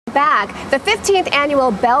Back. The 15th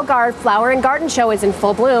annual Bellegarde Flower and Garden Show is in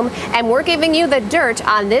full bloom, and we're giving you the dirt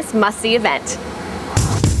on this must-see event.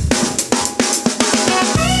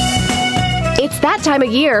 It's that time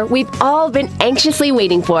of year we've all been anxiously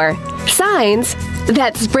waiting for. Signs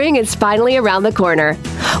that spring is finally around the corner.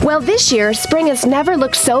 Well, this year, spring has never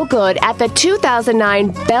looked so good at the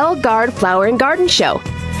 2009 Bellegarde Flower and Garden Show.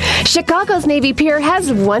 Chicago's Navy Pier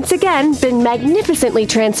has once again been magnificently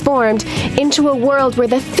transformed into a world where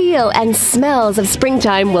the feel and smells of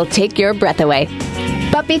springtime will take your breath away.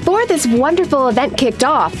 But before this wonderful event kicked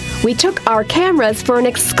off, we took our cameras for an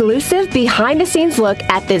exclusive behind-the-scenes look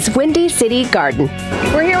at this Windy City garden.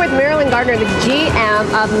 We're here with Marilyn Gardner, the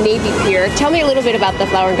GM of Navy Pier. Tell me a little bit about the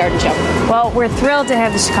Flower and Garden Show. Well, we're thrilled to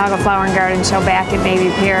have the Chicago Flower and Garden Show back at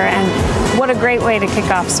Navy Pier, and what a great way to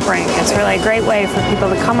kick off spring. It's really a great way for people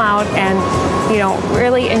to come out and,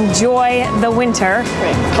 really enjoy the winter,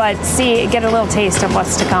 but get a little taste of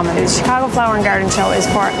what's to come. The Chicago Flower and Garden Show is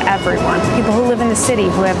for everyone. People who live in the city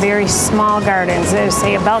who have very small gardens,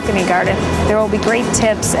 say a balcony garden, there will be great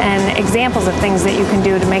tips and examples of things that you can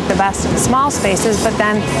do to make the best of the small spaces, but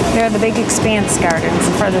then there are the big expanse gardens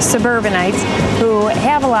for the suburbanites who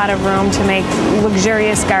have a lot of room to make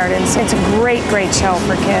luxurious gardens. It's a great, great show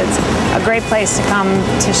for kids. A great place to come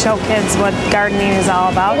to show kids what gardening is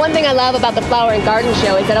all about. One thing I love about the Flower and Garden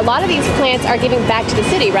Show is that a lot of these plants are giving back to the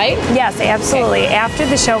city, right? Yes, absolutely. Okay. After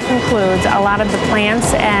the show concludes, a lot of the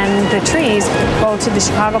plants and the trees go to the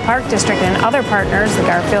Chicago Park District and other partners, the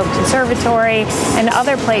Garfield Conservatory, and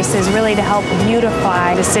other places really to help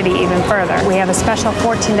beautify the city even further. We have a special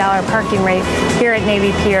 $14 parking rate here at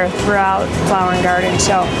Navy Pier throughout Flower and Garden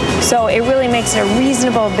Show. So it really makes it a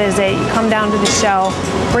reasonable visit. You come down to the show,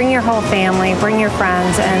 bring your whole family, bring your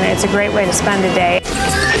friends, and it's a great way to spend a day.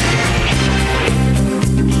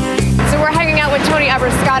 We're hanging out with Tony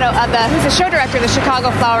Abrascato, who's the show director of the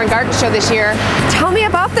Chicago Flower and Garden Show this year. Tell me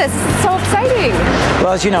about this. It's so exciting.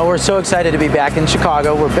 Well, as you know, we're so excited to be back in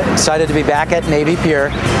Chicago. We're excited to be back at Navy Pier.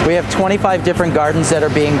 We have 25 different gardens that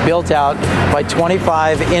are being built out by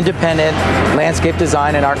 25 independent landscape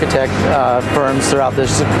design and architect firms throughout the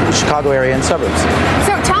Chicago area and suburbs.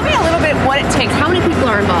 So tell me a little bit what it takes. How many people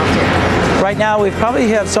are involved here? Right now, we probably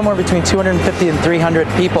have somewhere between 250 and 300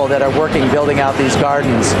 people that are working building out these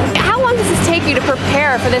gardens. How long does this take you to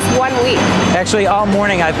prepare for this 1 week? Actually, all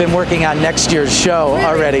morning I've been working on next year's show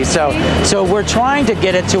already. So we're trying to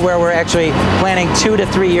get it to where we're actually planning 2 to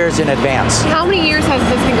 3 years in advance. How many years has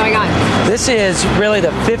this been going on? This is really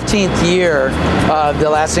the 15th year of the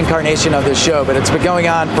last incarnation of the show, but it's been going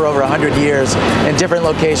on for over 100 years in different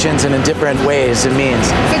locations and in different ways and means.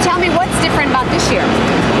 So tell me what's different about this year?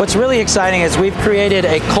 What's really exciting is we've created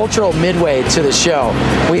a cultural midway to the show.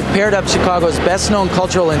 We've paired up Chicago's best-known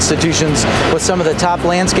cultural institutions with some of the top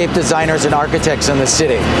landscape designers and architects in the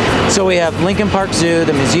city. So we have Lincoln Park Zoo,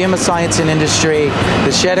 the Museum of Science and Industry,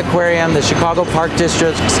 the Shedd Aquarium, the Chicago Park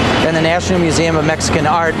Districts, and the National Museum of Mexican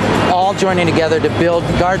Art, all joining together to build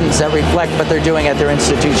gardens that reflect what they're doing at their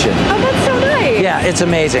institution. Oh, that's so nice. Yeah, it's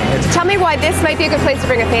amazing. Tell me why this might be a good place to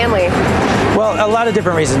bring a family. Well, a lot of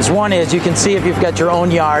different reasons. One is you can see if you've got your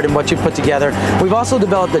own yard and what you put together. We've also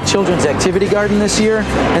developed a children's activity garden this year,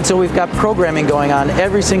 and so we've got programming going on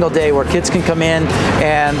every single day where kids can come in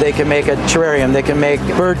and they can make a terrarium, they can make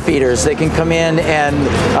bird feeders, they can come in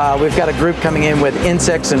and we've got a group coming in with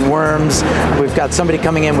insects and worms. We've got somebody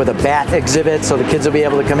coming in with a bat exhibit, so the kids will be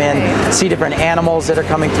able to come in, see different animals that are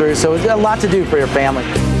coming through. So it's a lot to do for your family.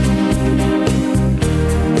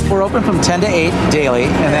 We're open from 10 to 8 daily,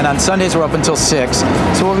 and then on Sundays we're open until 6.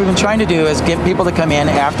 So what we've been trying to do is get people to come in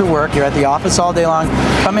after work. You're at the office all day long.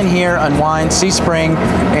 Come in here, unwind, see spring,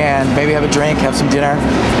 and maybe have a drink, have some dinner,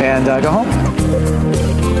 and go home.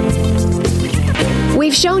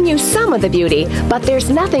 We've shown you some of the beauty, but there's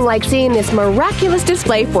nothing like seeing this miraculous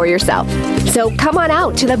display for yourself. So come on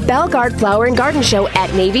out to the Bellegarde Flower and Garden Show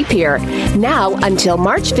at Navy Pier, now until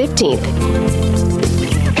March 15th.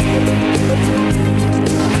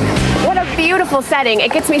 Beautiful setting.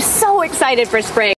 It gets me so excited for spring.